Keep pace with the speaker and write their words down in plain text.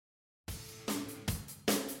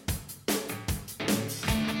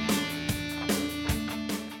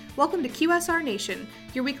Welcome to QSR Nation,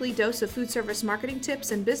 your weekly dose of food service marketing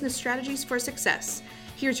tips and business strategies for success.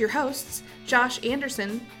 Here's your hosts, Josh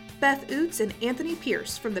Anderson, Beth Oots, and Anthony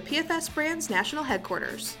Pierce from the PFS Brands National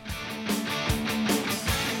Headquarters.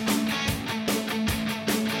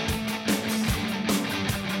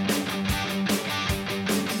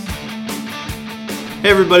 Hey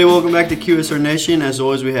everybody, welcome back to QSR Nation. As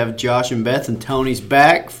always, we have Josh and Beth, and Tony's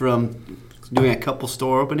back from doing a couple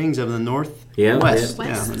store openings of the northwest. Yeah,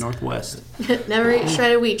 the northwest. Never eat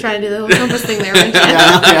shredded wheat. Trying to do the whole compass thing there, right?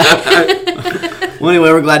 Well, anyway,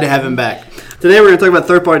 we're glad to have him back. Today we're going to talk about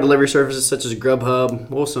third-party delivery services such as Grubhub.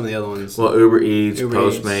 What were some of the other ones? Well, Uber Eats,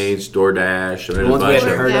 Postmates, DoorDash. The ones we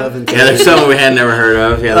hadn't heard of. Yeah, there's some we had never heard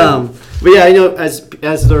of. Yeah, but yeah,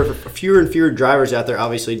 as there are fewer and fewer drivers out there,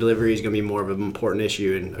 obviously delivery is going to be more of an important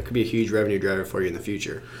issue, and it could be a huge revenue driver for you in the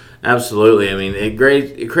future. Absolutely. I mean, it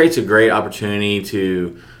creates a great opportunity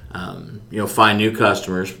to find new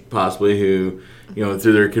customers possibly who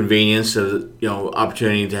through their convenience of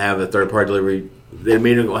opportunity to have a third-party delivery. They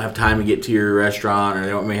may not have time to get to your restaurant, or they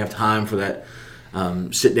don't may have time for that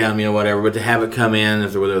sit-down meal, whatever. But to have it come in,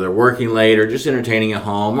 whether they're working late or just entertaining at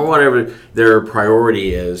home or whatever their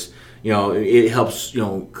priority is, it helps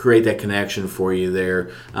create that connection for you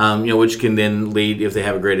there. Which can then lead, if they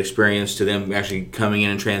have a great experience, to them actually coming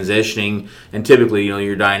in and transitioning. And typically,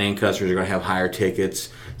 your dine-in customers are going to have higher tickets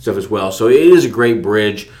stuff as well. So it is a great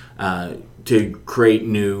bridge to create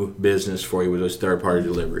new business for you with those third-party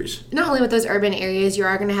deliveries. Not only with those urban areas, you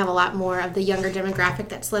are going to have a lot more of the younger demographic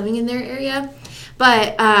that's living in their area.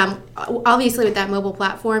 But obviously with that mobile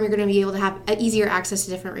platform, you're going to be able to have easier access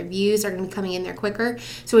to different reviews. They're going to be coming in there quicker.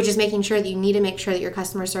 So we're just making sure that you need to make sure that your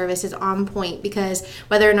customer service is on point, because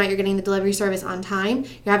whether or not you're getting the delivery service on time,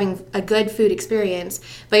 you're having a good food experience,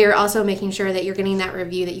 but you're also making sure that you're getting that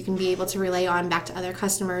review that you can be able to relay on back to other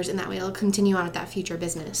customers, and that way it'll continue on with that future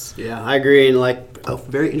business. Yeah, I agree. And a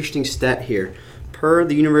very interesting stat here. Per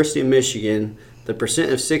the University of Michigan, the percent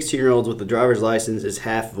of 16-year-olds with a driver's license is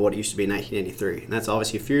half of what it used to be in 1983. And that's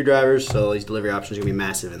obviously fewer drivers, so these delivery options are going to be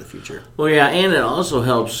massive in the future. Well, yeah, and it also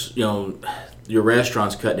helps, your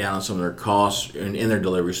restaurants cut down on some of their costs in their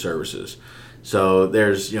delivery services. So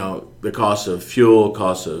there's, the cost of fuel,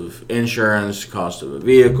 cost of insurance, cost of a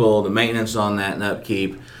vehicle, the maintenance on that and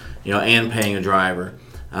upkeep, and paying a driver.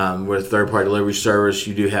 With third-party delivery service,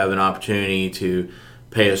 you do have an opportunity to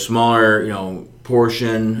pay a smaller,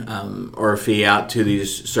 portion or a fee out to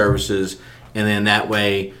these services, and then that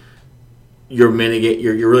way you're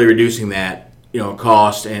really reducing that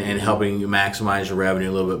cost and helping you maximize your revenue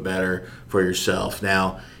a little bit better for yourself.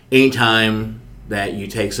 Now, anytime that you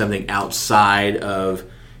take something outside of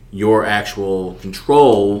your actual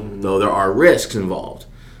control, though, there are risks involved.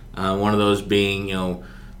 One of those being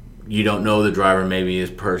you don't know the driver maybe is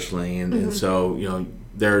personally, and so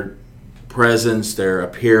their presence, their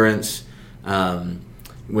appearance,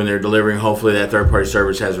 when they're delivering, hopefully that third-party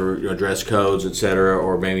service has dress codes, etc.,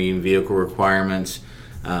 or maybe even vehicle requirements.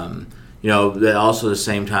 That also at the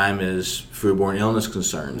same time is foodborne illness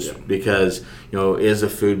concerns, because is the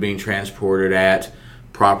food being transported at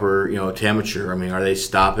proper temperature? I mean, are they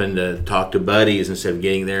stopping to talk to buddies instead of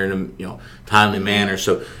getting there in a timely manner?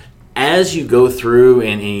 So as you go through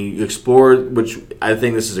and you explore, which I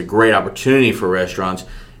think this is a great opportunity for restaurants,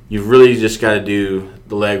 you've really just got to do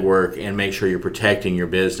the legwork and make sure you're protecting your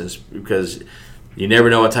business, because you never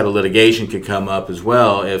know what type of litigation could come up as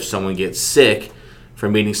well if someone gets sick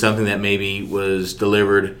from eating something that maybe was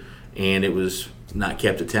delivered and it was not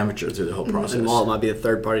kept at temperature through the whole process. And while it might be a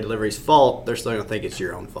third-party delivery's fault, they're still going to think it's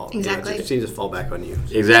your own fault. Exactly. It seems to fall back on you.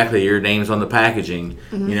 Exactly. Your name's on the packaging.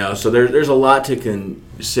 So there's a lot to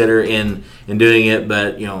consider in doing it.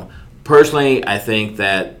 But, personally, I think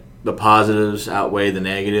that the positives outweigh the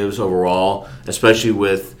negatives overall, especially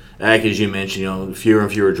with, like as you mentioned, fewer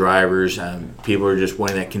and fewer drivers. People are just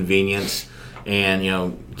wanting that convenience, and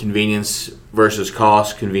convenience versus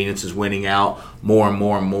cost. Convenience is winning out more and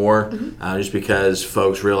more and more, just because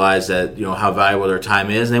folks realize that how valuable their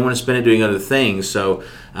time is, and they want to spend it doing other things. So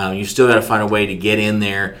you still got to find a way to get in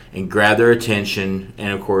there and grab their attention,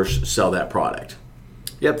 and of course sell that product.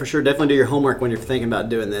 Yeah, for sure. Definitely do your homework when you're thinking about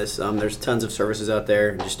doing this. There's tons of services out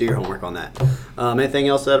there. Just do your homework on that. Anything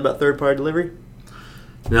else to add about third-party delivery?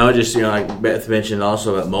 No, just, like Beth mentioned,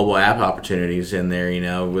 also about mobile app opportunities in there,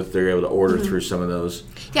 with they're able to order through some of those.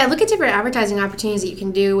 Yeah, look at different advertising opportunities that you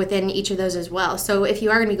can do within each of those as well. So if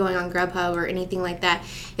you are going to be going on Grubhub or anything like that,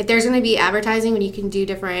 if there's going to be advertising when you can do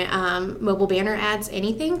different mobile banner ads,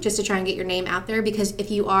 anything, just to try and get your name out there. Because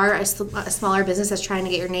if you are a smaller business that's trying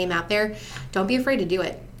to get your name out there, don't be afraid to do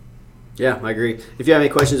it. Yeah, I agree. If you have any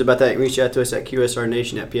questions about that, reach out to us at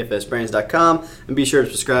qsrnation@pfsbrands.com, and be sure to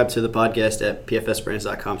subscribe to the podcast at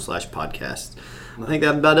pfsbrands.com/podcast. I think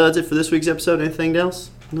that about does it for this week's episode. Anything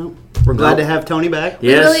else? No. We're glad to have Tony back.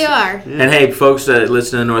 Yes. We really are. Yeah. And hey, folks that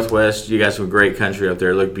listen to the Northwest, you guys have a great country up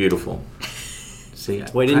there. Look beautiful. See,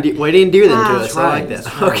 why didn't do that to us? Right. I like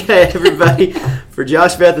that. Okay, everybody. For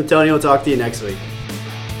Josh, Beth, and Tony, we'll talk to you next week.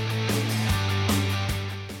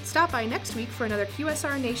 Stop by next week for another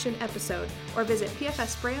QSR Nation episode or visit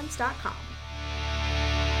pfsbrands.com.